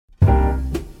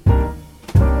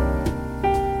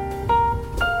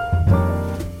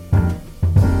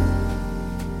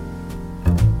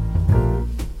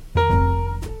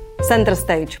Center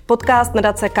Stage, podcast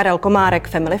nadace Karel Komárek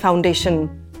Family Foundation.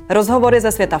 Rozhovory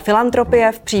ze světa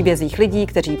filantropie v příbězích lidí,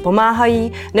 kteří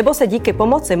pomáhají nebo se díky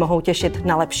pomoci mohou těšit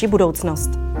na lepší budoucnost.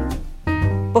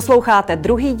 Posloucháte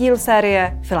druhý díl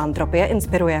série Filantropie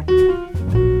inspiruje.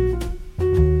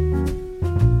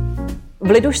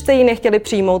 V lidušce ji nechtěli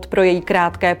přijmout pro její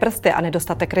krátké prsty a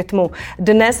nedostatek rytmu.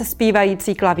 Dnes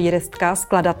zpívající klavíristka,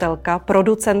 skladatelka,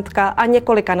 producentka a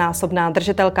několikanásobná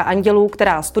držitelka andělů,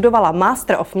 která studovala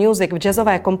Master of Music v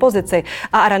jazzové kompozici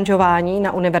a aranžování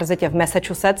na univerzitě v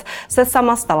Massachusetts, se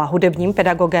sama stala hudebním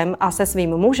pedagogem a se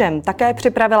svým mužem také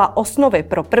připravila osnovy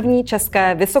pro první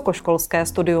české vysokoškolské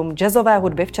studium jazzové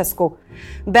hudby v Česku.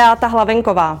 Beata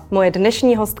Hlavenková, moje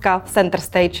dnešní hostka v Center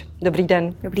Stage. Dobrý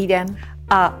den. Dobrý den.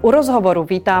 A u rozhovoru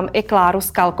vítám i Kláru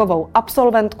Skalkovou,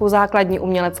 absolventku základní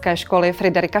umělecké školy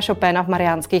Fryderika Chopina v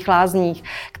Mariánských Lázních,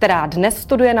 která dnes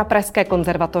studuje na Pražské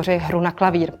konzervatoři hru na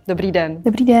klavír. Dobrý den.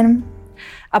 Dobrý den.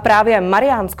 A právě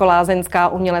Mariánsko-Lázeňská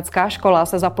umělecká škola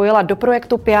se zapojila do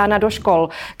projektu Piana do škol,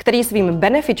 který svým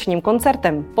benefičním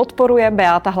koncertem podporuje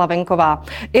Beata Hlavenková.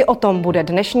 I o tom bude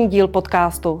dnešní díl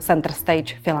podcastu Center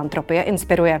Stage Filantropie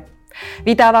inspiruje.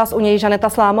 Vítá vás u něj Žaneta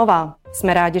Slámová.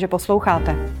 Jsme rádi, že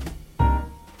posloucháte.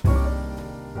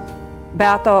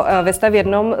 Beato, vy jste v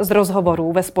jednom z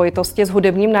rozhovorů ve spojitosti s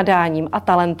hudebním nadáním a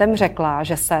talentem řekla,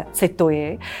 že se,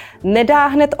 cituji, nedá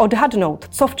hned odhadnout,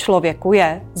 co v člověku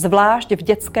je, zvlášť v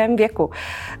dětském věku.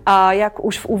 A jak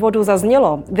už v úvodu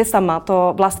zaznělo, vy sama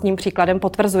to vlastním příkladem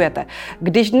potvrzujete.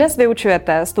 Když dnes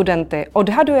vyučujete studenty,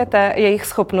 odhadujete jejich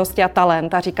schopnosti a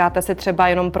talent a říkáte si třeba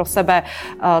jenom pro sebe,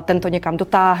 tento někam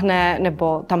dotáhne,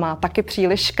 nebo ta má taky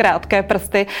příliš krátké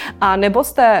prsty, a nebo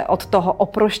jste od toho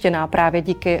oproštěná právě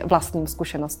díky vlastním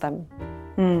zkušenostem?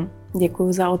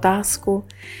 Děkuji za otázku.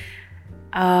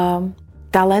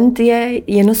 Talent je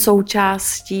jen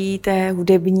součástí té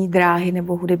hudební dráhy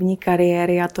nebo hudební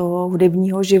kariéry a toho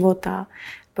hudebního života,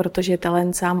 protože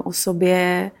talent sám o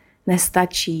sobě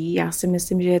nestačí. Já si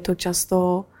myslím, že je to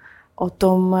často o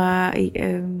tom,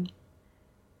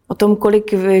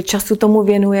 kolik času tomu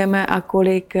věnujeme a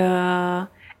kolik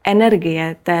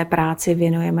energie té práci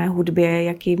věnujeme hudbě,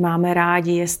 jaký máme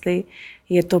rádi, jestli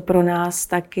je to pro nás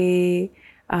taky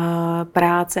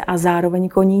práce a zároveň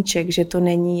koníček, že to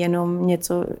není jenom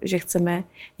něco, že chceme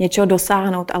něčeho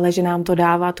dosáhnout, ale že nám to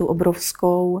dává tu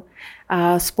obrovskou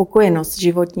spokojenost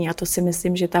životní, a to si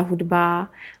myslím, že ta hudba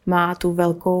má tu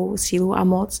velkou sílu a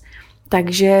moc.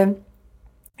 Takže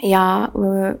já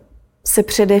se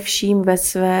především ve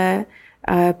své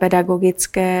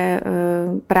pedagogické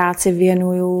práci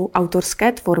věnuju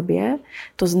autorské tvorbě.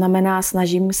 To znamená,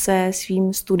 snažím se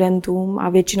svým studentům, a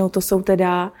většinou to jsou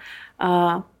teda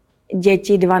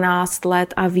děti 12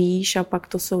 let a výš, a pak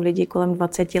to jsou lidi kolem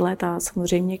 20 let a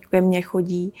samozřejmě ke mně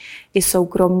chodí i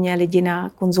soukromně lidi na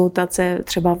konzultace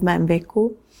třeba v mém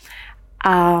věku.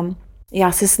 A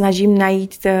já se snažím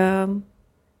najít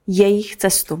jejich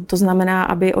cestu. To znamená,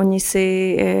 aby oni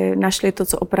si našli to,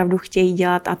 co opravdu chtějí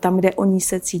dělat, a tam, kde oni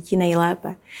se cítí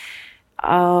nejlépe.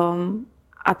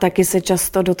 A taky se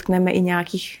často dotkneme i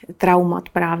nějakých traumat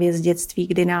právě z dětství,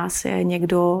 kdy nás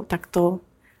někdo takto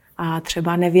a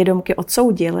třeba nevědomky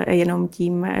odsoudil jenom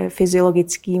tím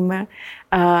fyziologickým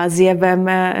zjevem,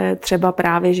 třeba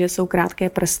právě, že jsou krátké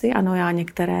prsty. Ano, já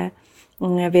některé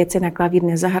věci na klavír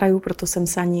nezahraju, proto jsem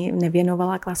se ani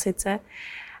nevěnovala klasice.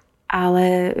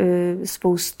 Ale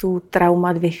spoustu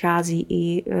traumat vychází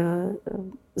i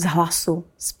z hlasu,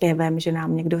 zpěvem, že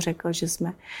nám někdo řekl, že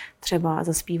jsme třeba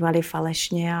zaspívali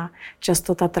falešně, a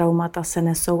často ta traumata se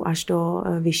nesou až do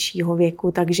vyššího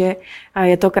věku. Takže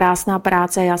je to krásná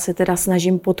práce. Já se teda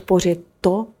snažím podpořit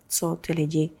to, co ty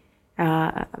lidi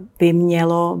by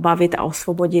mělo bavit a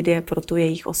osvobodit je pro tu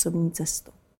jejich osobní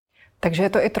cestu. Takže je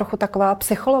to i trochu taková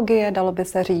psychologie, dalo by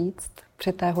se říct,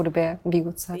 při té hudbě,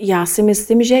 výuce? Já si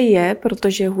myslím, že je,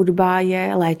 protože hudba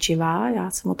je léčivá.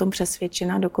 Já jsem o tom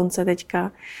přesvědčena. Dokonce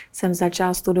teďka jsem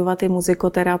začala studovat i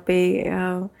muzikoterapii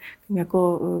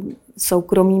jako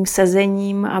soukromým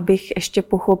sezením, abych ještě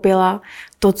pochopila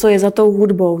to, co je za tou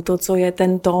hudbou, to, co je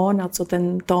ten tón a co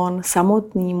ten tón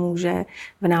samotný může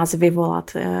v nás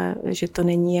vyvolat. Že to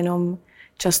není jenom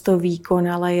často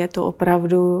výkon, ale je to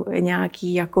opravdu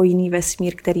nějaký jako jiný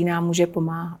vesmír, který nám může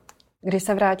pomáhat. Když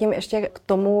se vrátím ještě k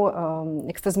tomu,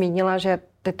 jak jste zmínila, že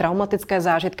ty traumatické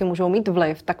zážitky můžou mít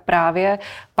vliv, tak právě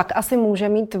pak asi může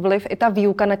mít vliv i ta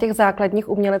výuka na těch základních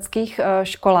uměleckých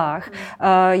školách.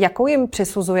 Jakou jim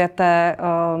přisuzujete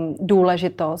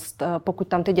důležitost, pokud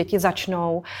tam ty děti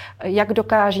začnou? Jak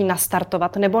dokáží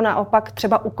nastartovat nebo naopak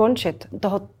třeba ukončit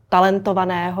toho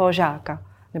talentovaného žáka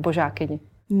nebo žákyni?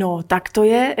 No, tak to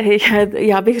je,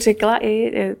 já bych řekla,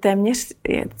 i téměř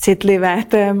citlivé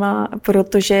téma,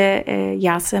 protože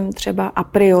já jsem třeba a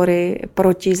priori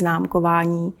proti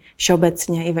známkování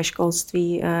všeobecně i ve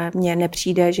školství. Mně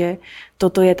nepřijde, že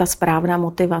toto je ta správná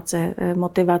motivace.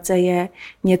 Motivace je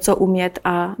něco umět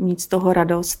a mít z toho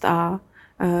radost a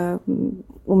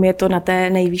umět to na té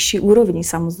nejvyšší úrovni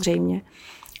samozřejmě.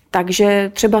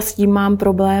 Takže třeba s tím mám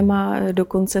problém a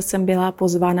dokonce jsem byla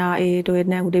pozvaná i do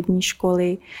jedné hudební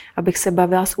školy, abych se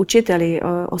bavila s učiteli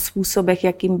o způsobech,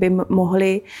 jakým by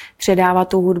mohli předávat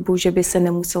tu hudbu, že by se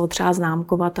nemuselo třeba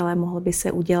známkovat, ale mohl by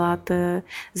se udělat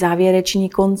závěrečný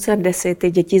koncert, kde si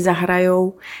ty děti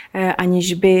zahrajou,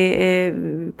 aniž by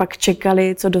pak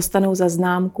čekali, co dostanou za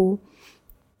známku.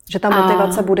 Že ta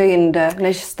motivace bude jinde,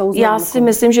 než s tou známkou. Já si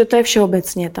myslím, že to je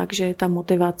všeobecně tak, že ta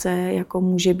motivace jako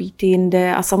může být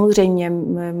jinde. A samozřejmě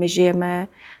my žijeme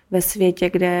ve světě,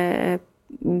 kde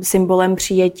symbolem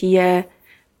přijetí je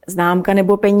známka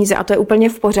nebo peníze a to je úplně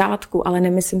v pořádku, ale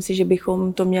nemyslím si, že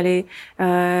bychom to měli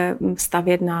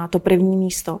stavět na to první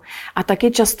místo. A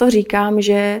taky často říkám,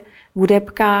 že v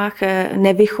hudebkách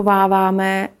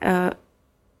nevychováváme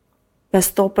ve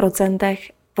 100%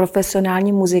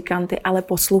 profesionální muzikanty, ale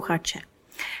posluchače.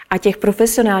 A těch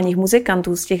profesionálních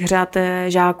muzikantů z těch řad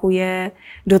žáků je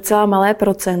docela malé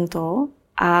procento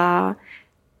a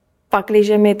pak,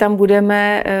 když my tam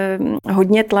budeme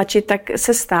hodně tlačit, tak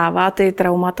se stává, ty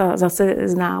traumata zase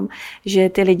znám, že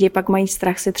ty lidi pak mají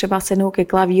strach si třeba sednout ke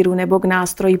klavíru nebo k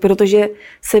nástroji, protože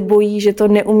se bojí, že to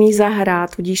neumí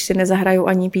zahrát, tudíž si nezahrajou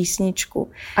ani písničku.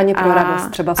 Ani pro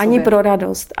radost třeba sobě. Ani pro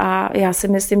radost. A já si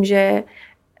myslím, že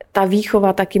ta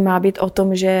výchova taky má být o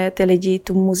tom, že ty lidi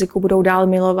tu muziku budou dál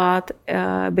milovat,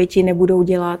 byť ji nebudou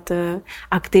dělat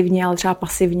aktivně, ale třeba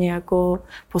pasivně jako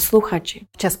posluchači.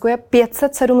 V Česku je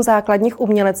 507 základních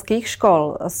uměleckých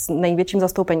škol s největším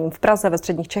zastoupením v Praze, ve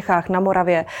středních Čechách, na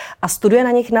Moravě a studuje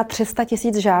na nich na 300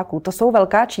 000 žáků. To jsou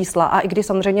velká čísla a i když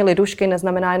samozřejmě lidušky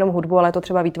neznamená jenom hudbu, ale je to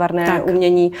třeba výtvarné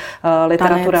umění,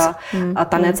 literatura a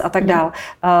tanec a tak dál.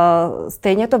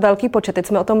 Stejně to velký počet, teď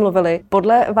jsme o tom mluvili.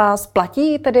 Podle vás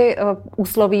platí tedy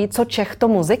úsloví, co Čech, to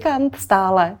muzikant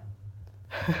stále?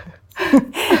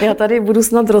 Já tady budu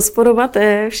snad rozporovat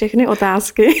všechny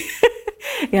otázky.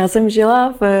 Já jsem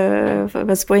žila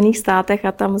ve Spojených státech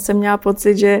a tam jsem měla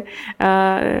pocit, že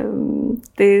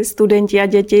ty studenti a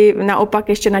děti naopak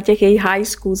ještě na těch jejich high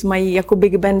schools mají jako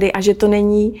big bandy a že to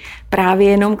není právě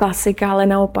jenom klasika, ale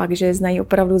naopak, že znají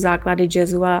opravdu základy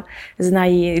jazzu a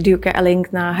znají Duke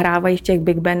Ellingtona, hrávají v těch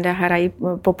big bandech, hrají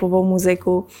popovou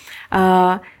muziku.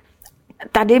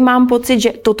 Tady mám pocit,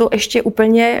 že toto ještě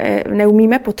úplně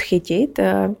neumíme podchytit.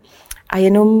 A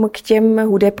jenom k těm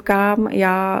hudebkám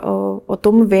já o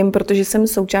tom vím, protože jsem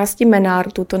součástí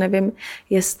Menartu, to nevím,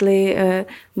 jestli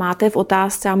máte v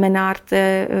otázce, a Menart,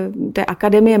 to je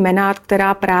akademie Menart,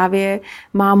 která právě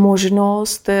má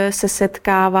možnost se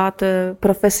setkávat,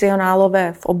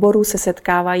 profesionálové v oboru se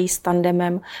setkávají s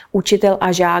tandemem učitel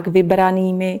a žák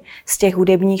vybranými z těch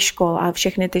hudebních škol a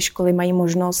všechny ty školy mají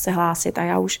možnost se hlásit a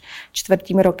já už 4.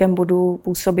 rokem budu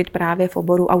působit právě v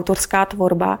oboru autorská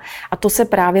tvorba a to se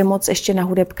právě moc ještě na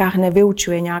hudebkách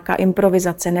nevyučuje, nějaká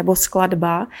improvizace nebo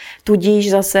skladba,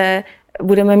 tudíž zase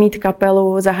budeme mít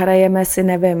kapelu, zahrajeme si,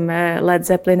 nevím, Led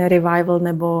Zeppelin Revival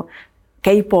nebo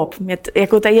K-pop,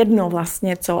 jako to je jedno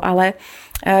vlastně co, ale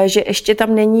že ještě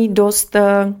tam není dost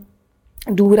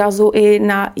důrazu i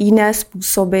na jiné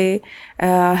způsoby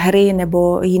hry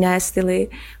nebo jiné styly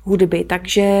hudby,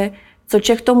 takže co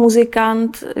Čech, to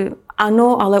muzikant,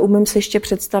 ano, ale umím se ještě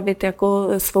představit jako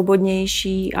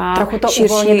svobodnější a trochu to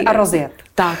širší. Uvolnit a rozjet.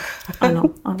 Tak, ano,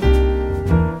 ano.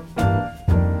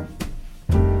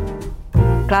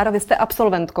 Kláro, vy jste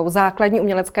absolventkou základní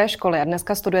umělecké školy a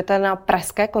dneska studujete na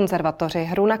Pražské konzervatoři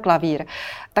hru na klavír.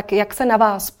 Tak jak se na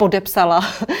vás podepsala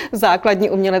základní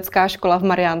umělecká škola v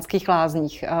Mariánských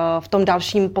Lázních? V tom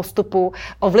dalším postupu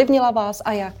ovlivnila vás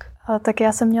a jak? Tak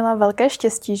já jsem měla velké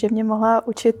štěstí, že mě mohla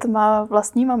učit má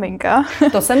vlastní maminka.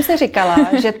 To jsem si říkala,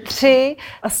 že 3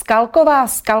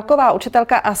 skalková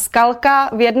učitelka a skalka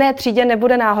v jedné třídě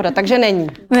nebude náhoda, takže není.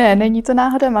 Ne, není to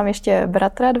náhoda. Mám ještě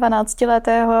bratra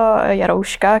 12letého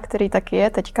Jarouška, který taky je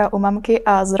teďka u mamky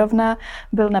a zrovna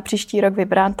byl na příští rok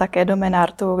vybrán také do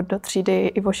Menartu do třídy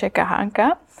Ivoše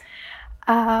Kahánka.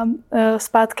 A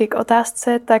zpátky k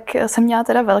otázce, tak jsem měla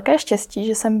teda velké štěstí,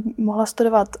 že jsem mohla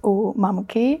studovat u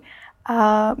mamky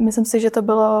a myslím si, že to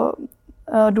bylo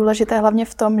důležité hlavně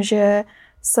v tom, že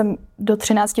jsem do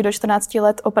 13, do 14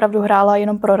 let opravdu hrála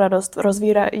jenom pro radost.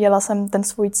 Rozvíjela jsem ten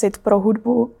svůj cit pro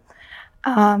hudbu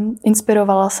a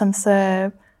inspirovala jsem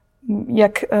se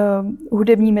jak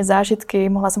hudebními zážitky.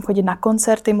 Mohla jsem chodit na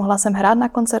koncerty, mohla jsem hrát na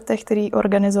koncertech, který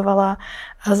organizovala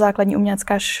základní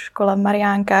umělecká škola v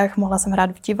Mariánkách, mohla jsem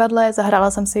hrát v divadle,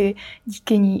 zahrála jsem si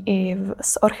díky ní i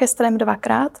s orchestrem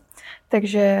 2krát,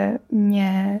 takže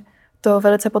mě to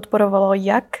velice podporovalo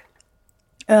jak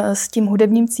s tím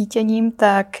hudebním cítěním,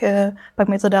 tak pak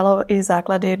mi to dalo i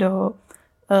základy do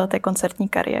té koncertní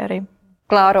kariéry.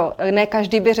 Kláro, ne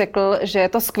každý by řekl, že je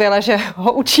to skvělé, že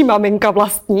ho učí maminka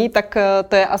vlastní, tak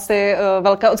to je asi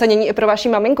velké ocenění i pro vaši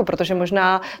maminku, protože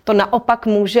možná to naopak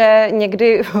může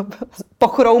někdy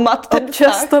pochroumat.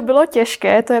 Občas to bylo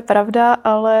těžké, to je pravda,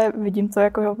 ale vidím to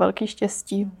jako velký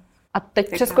štěstí. A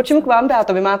teď přeskočím k vám,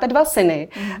 Beato. Vy máte 2 syny.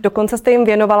 Dokonce jste jim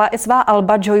věnovala i svá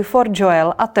alba Joy for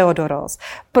Joel a Theodoros.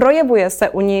 Projevuje se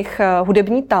u nich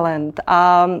hudební talent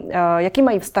a jaký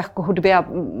mají vztah k hudbě a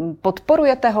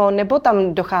podporujete ho, nebo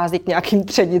tam dochází k nějakým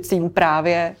třenicím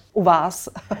právě u vás?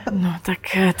 No tak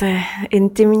to je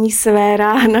intimní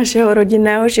sféra našeho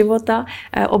rodinného života.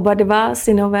 Oba 2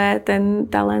 synové ten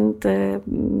talent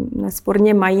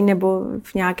nesporně mají nebo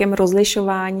v nějakém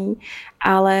rozlišování,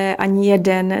 ale ani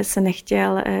jeden se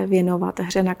nechtěl věnovat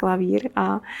hře na klavír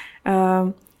a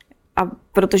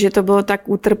protože to bylo tak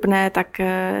útrpné, tak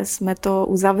jsme to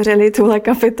uzavřeli, tuhle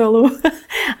kapitolu.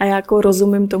 A já jako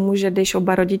rozumím tomu, že když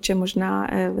oba rodiče možná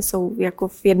jsou jako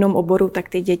v jednom oboru, tak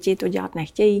ty děti to dělat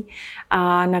nechtějí.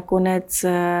 A nakonec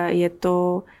je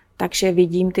to tak, že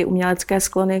vidím ty umělecké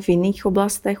sklony v jiných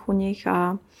oblastech u nich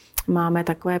a máme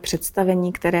takové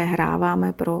představení, které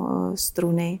hráváme pro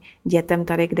struny dětem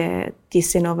tady, kde ti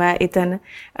synové i ten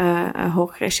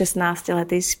hoch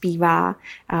 16letý zpívá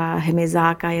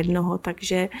hmyzáka jednoho,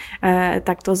 takže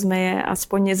takto jsme je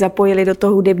aspoň zapojili do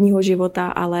toho hudebního života,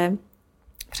 ale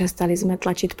přestali jsme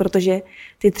tlačit, protože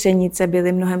ty třenice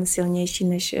byly mnohem silnější,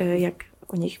 než jak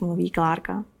o nich mluví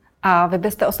Klárka. A vy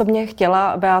byste osobně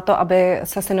chtěla, Beato, aby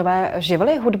se synové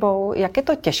živili hudbou? Jak je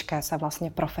to těžké se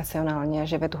vlastně profesionálně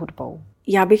živit hudbou?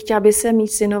 Já bych chtěla, aby se mý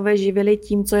synové živili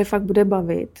tím, co je fakt bude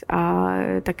bavit a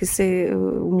taky si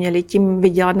uměli tím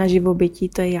vydělat na živobytí,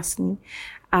 to je jasný.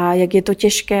 A jak je to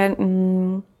těžké,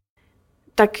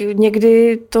 tak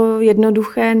někdy to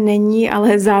jednoduché není,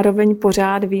 ale zároveň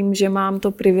pořád vím, že mám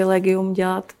to privilegium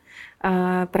dělat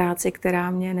práci,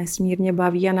 která mě nesmírně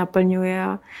baví a naplňuje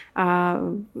a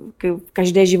k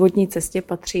každé životní cestě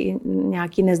patří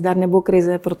nějaký nezdar nebo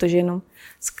krize, protože jenom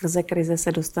skrze krize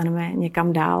se dostaneme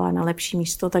někam dál a na lepší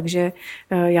místo, takže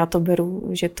já to beru,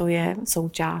 že to je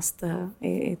součást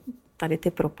i tady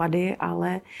ty propady,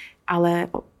 ale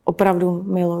opravdu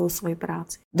miluju svoji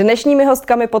práci. Dnešními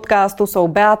hostkami podcastu jsou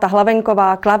Beata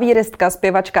Hlavenková, klavíristka,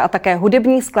 zpěvačka a také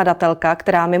hudební skladatelka,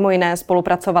 která mimo jiné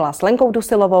spolupracovala s Lenkou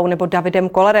Dusilovou nebo Davidem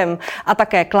Kollerem, a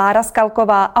také Klára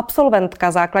Skalková,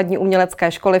 absolventka základní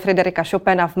umělecké školy Fryderika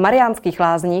Chopina v Mariánských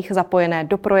Lázních, zapojené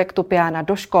do projektu Piana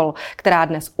do škol, která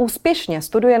dnes úspěšně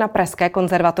studuje na Pražské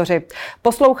konzervatoři.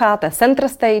 Posloucháte Center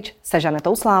Stage se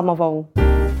Žanetou Slámovou.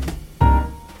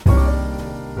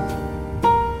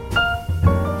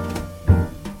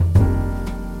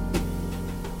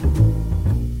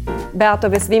 Beato,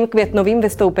 vy svým květnovým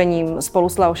vystoupením spolu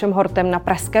s Leošem Hortem na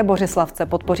pražské Bořislavce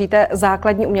podpoříte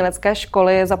základní umělecké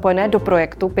školy zapojené do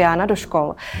projektu Piana do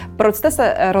škol. Proč jste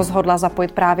se rozhodla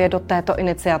zapojit právě do této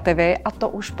iniciativy, a to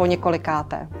už po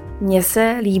několikáté? Mně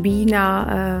se líbí na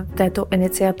této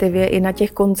iniciativě i na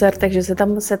těch koncertech, že se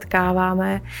tam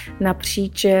setkáváme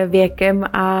napříč věkem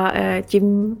a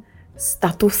tím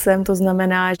statusem, to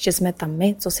znamená, že jsme tam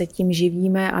my, co se tím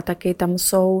živíme, a taky tam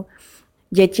jsou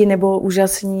děti nebo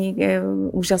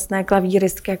úžasné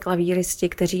klavíristky a klavíristi,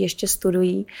 kteří ještě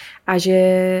studují, a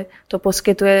že to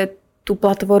poskytuje tu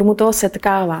platformu toho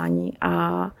setkávání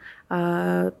a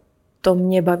to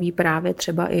mě baví právě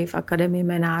třeba i v Akademii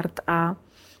Menard a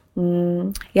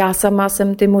já sama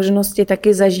jsem ty možnosti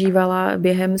taky zažívala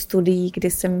během studií,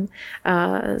 kdy jsem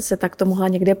se takto mohla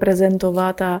někde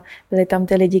prezentovat a byli tam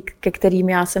ty lidi, ke kterým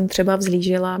já jsem třeba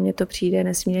vzlížela. Mně to přijde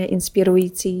nesmírně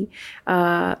inspirující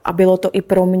a bylo to i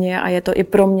pro mě a je to i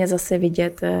pro mě zase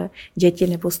vidět děti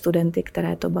nebo studenty,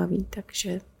 které to baví.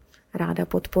 Takže ráda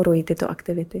podporuji tyto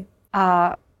aktivity.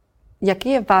 A jaký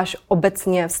je váš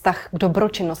obecně vztah k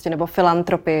dobročinnosti nebo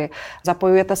filantropii?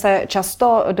 Zapojujete se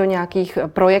často do nějakých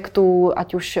projektů,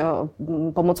 ať už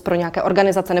pomoc pro nějaké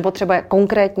organizace nebo třeba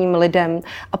konkrétním lidem,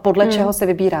 a podle čeho se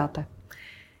vybíráte?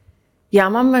 Já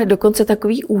mám dokonce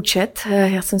takový účet.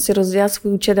 Já jsem si rozdělala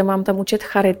svůj účet a mám tam účet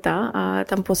Charita a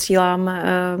tam posílám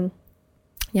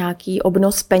nějaký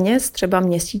obnos peněz, třeba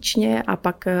měsíčně, a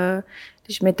pak,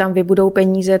 když mi tam vybudou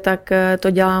peníze, tak to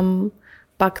dělám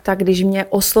pak tak, když mě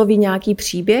osloví nějaký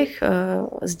příběh,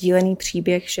 sdílený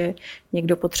příběh, že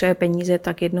někdo potřebuje peníze,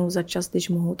 tak jednou za čas, když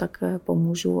mohu, tak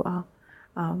pomůžu a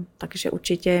takže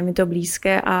určitě je mi to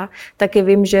blízké a taky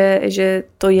vím, že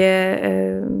to je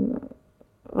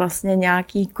vlastně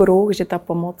nějaký kruh, že ta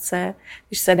pomoc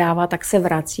když se dává, tak se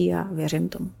vrací a věřím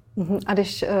tomu. A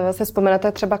když se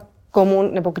vzpomenete třeba komu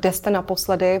nebo kde jste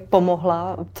naposledy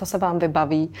pomohla, co se vám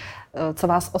vybaví, co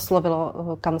vás oslovilo,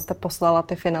 kam jste poslala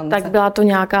ty finance? Tak byla to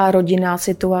nějaká rodinná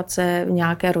situace,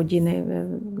 nějaké rodiny,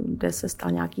 kde se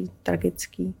stal nějaký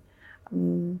tragický,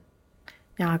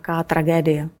 nějaká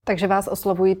tragédie. Takže vás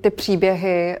oslovují ty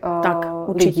příběhy tak,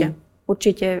 určitě. lidí?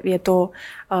 Určitě je to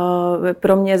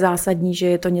pro mě zásadní, že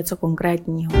je to něco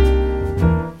konkrétního.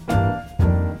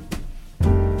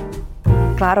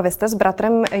 Kláro, vy jste s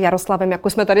bratrem Jaroslavem, jak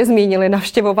už jsme tady zmínili,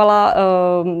 navštěvovala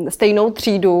stejnou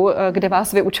třídu, kde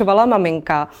vás vyučovala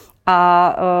maminka.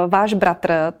 A váš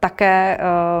bratr také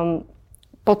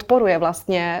podporuje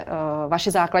vlastně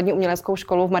vaši základní uměleckou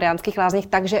školu v Mariánských Lázních,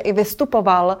 takže i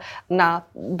vystupoval na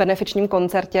benefičním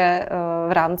koncertě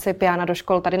v rámci Piana do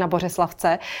škol tady na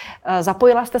Bořislavce.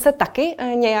 Zapojila jste se taky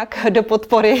nějak do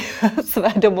podpory své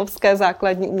domovské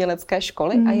základní umělecké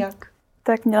školy a jak?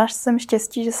 Tak měla jsem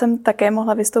štěstí, že jsem také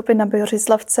mohla vystoupit na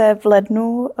Bořislavce v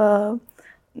lednu.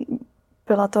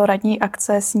 Byla to radní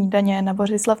akce snídaně na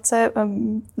Bořislavce.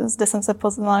 Zde jsem se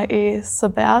poznala i s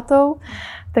Beatou,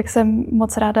 tak jsem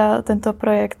moc ráda tento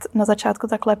projekt na začátku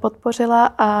takhle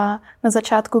podpořila a na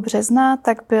začátku března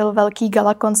tak byl velký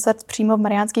gala koncert přímo v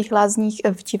Mariánských Lázních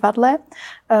v divadle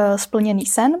Splněný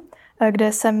sen,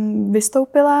 kde jsem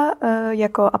vystoupila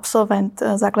jako absolvent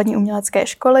základní umělecké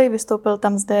školy. Vystoupil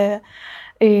tam zde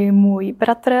i můj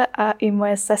bratr a i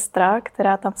moje sestra,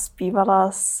 která tam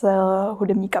zpívala s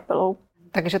hudební kapelou.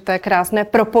 Takže to je krásné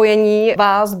propojení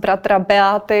vás, bratra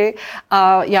Beaty,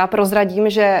 a já prozradím,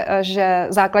 že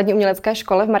základní umělecké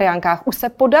školy v Mariánkách už se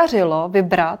podařilo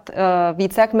vybrat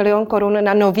více jak 1 000 000 korun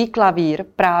na nový klavír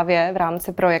právě v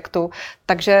rámci projektu,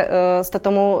 takže jste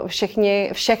tomu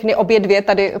všechny obě dvě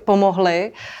tady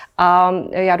pomohly a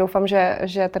já doufám,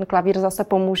 že ten klavír zase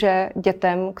pomůže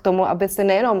dětem k tomu, aby si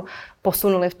nejenom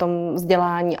posunuli v tom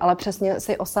vzdělání, ale přesně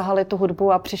si osahali tu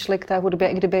hudbu a přišli k té hudbě,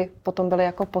 i kdyby potom byli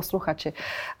jako posluchači.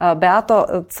 Beato,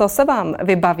 co se vám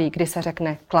vybaví, když se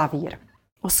řekne klavír?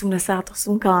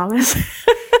 88 kláves.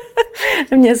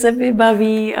 Mně se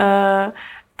vybaví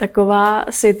taková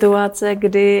situace,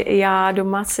 kdy já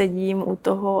doma sedím u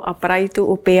toho uprightu,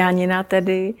 u pianina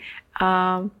tedy,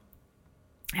 a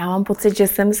já mám pocit, že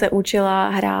jsem se učila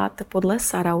hrát podle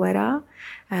Sarauera,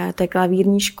 to je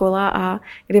klavírní škola, a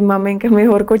kdy maminka mi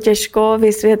horko těžko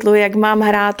vysvětluje, jak mám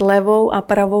hrát levou a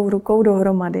pravou rukou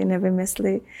dohromady. Nevím,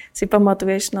 jestli si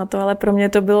pamatuješ na to, ale pro mě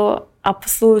to bylo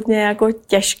absolutně jako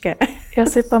těžké. Já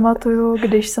si pamatuju,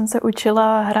 když jsem se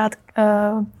učila hrát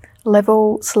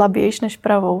levou slabějš než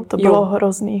pravou. To bylo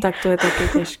hrozný. Tak to je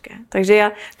taky těžké. Takže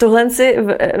já tohle si,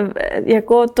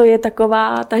 jako to je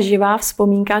taková ta živá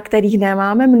vzpomínka, kterých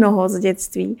nemáme mnoho z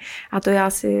dětství. A to já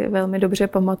si velmi dobře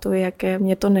pamatuju, jak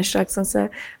mě to nešlo, jak jsem se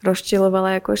rozčilovala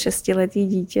jako 6letý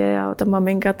dítě a ta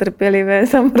maminka trpělivě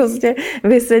tam prostě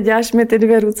vyseděla, až mi ty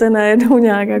 2 ruce najednou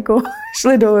nějak jako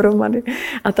šly dohromady.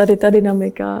 A tady ta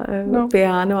dynamika,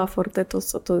 piano a forte,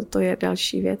 to je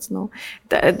další věc. No.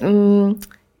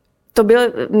 To byl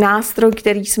nástroj,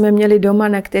 který jsme měli doma,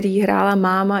 na který hrála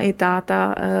máma i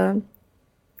táta.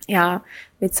 Já,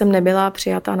 když jsem nebyla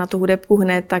přijatá na tu hudebku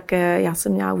hned, tak já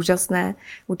jsem měla úžasné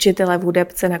učitele v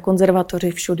hudebce, na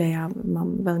konzervatoři, všude. Já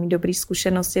mám velmi dobré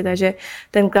zkušenosti, takže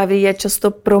ten klavír je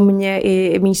často pro mě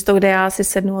i místo, kde já si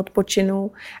sednu,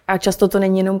 odpočinu. A často to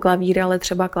není jenom klavír, ale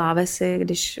třeba klávesy.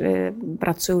 Když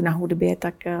pracuji na hudbě,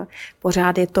 tak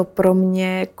pořád je to pro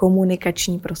mě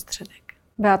komunikační prostředek.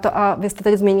 Beato, a vy jste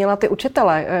teď zmínila ty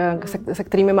učitele, se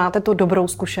kterými máte tu dobrou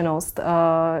zkušenost.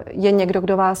 Je někdo,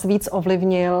 kdo vás víc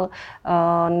ovlivnil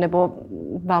nebo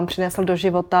vám přinesl do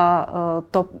života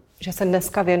to, že se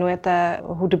dneska věnujete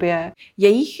hudbě? Je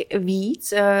jich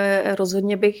víc.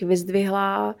 Rozhodně bych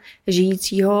vyzdvihla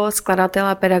žijícího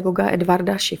skladatele pedagoga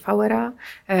Edvarda Schiffauera,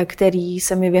 který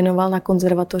se mi věnoval na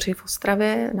konzervatoři v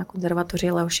Ostravě, na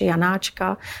konzervatoři Leoše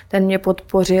Janáčka. Ten mě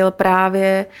podpořil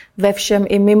právě ve všem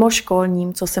i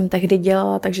mimoškolním, co jsem tehdy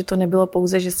dělala, takže to nebylo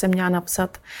pouze, že jsem měla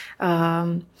napsat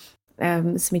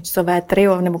smyčcové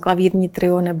trio nebo klavírní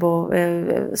trio nebo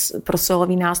pro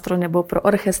solový nástroj nebo pro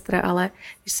orchestr, ale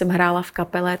když jsem hrála v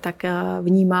kapele, tak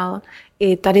vnímal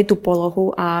i tady tu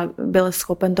polohu a byl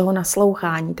schopen toho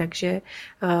naslouchání, takže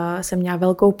jsem měla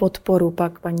velkou podporu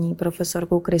pak paní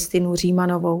profesorkou Kristinu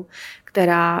Římanovou,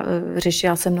 která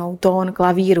řešila se mnou tón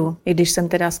klavíru, i když jsem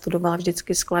teda studovala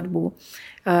vždycky skladbu.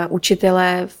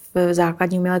 Učitelé v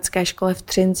základní umělecké škole v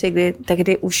Třinci, kdy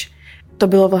tehdy už to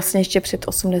bylo vlastně ještě před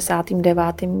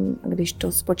 89., když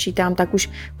to spočítám, tak už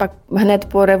pak hned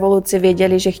po revoluci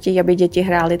věděli, že chtějí, aby děti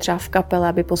hrály třeba v kapele,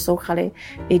 aby poslouchali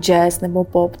i jazz nebo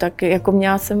pop, tak jako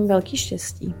měla jsem velký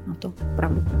štěstí na to,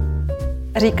 opravdu.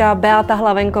 Říká Beata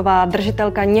Hlavenková,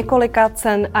 držitelka několika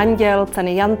cen Anděl,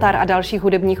 ceny Jantar a dalších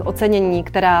hudebních ocenění,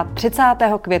 která 30.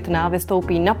 května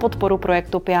vystoupí na podporu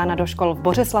projektu Piana do škol v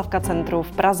Bořislavka centru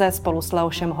v Praze spolu s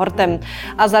Leošem Hortem.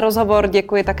 A za rozhovor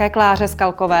děkuji také Kláře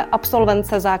Skalkové,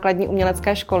 absolventce základní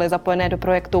umělecké školy zapojené do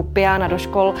projektu Piana do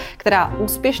škol, která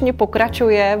úspěšně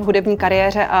pokračuje v hudební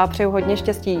kariéře a přeju hodně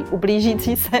štěstí u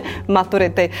blížící se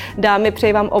maturity. Dámy,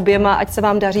 přeji vám oběma, ať se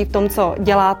vám daří v tom, co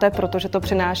děláte, protože to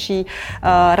přináší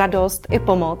radost i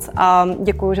pomoc a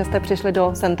děkuji, že jste přišli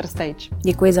do Center Stage.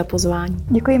 Děkuji za pozvání.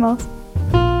 Děkuji moc.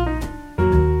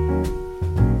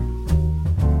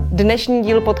 Dnešní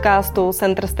díl podcastu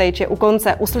Center Stage je u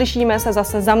konce. Uslyšíme se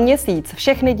zase za měsíc.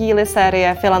 Všechny díly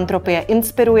série Filantropie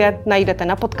inspiruje najdete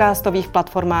na podcastových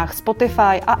platformách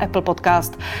Spotify a Apple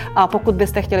Podcast. A pokud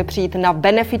byste chtěli přijít na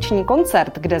benefiční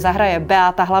koncert, kde zahraje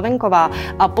Beata Hlavenková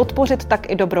a podpořit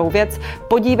tak i dobrou věc,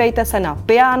 podívejte se na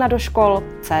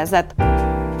pianadoškol.cz.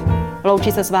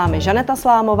 Loučí se s vámi Žaneta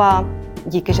Slámová.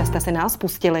 Díky, že jste si nás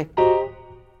pustili.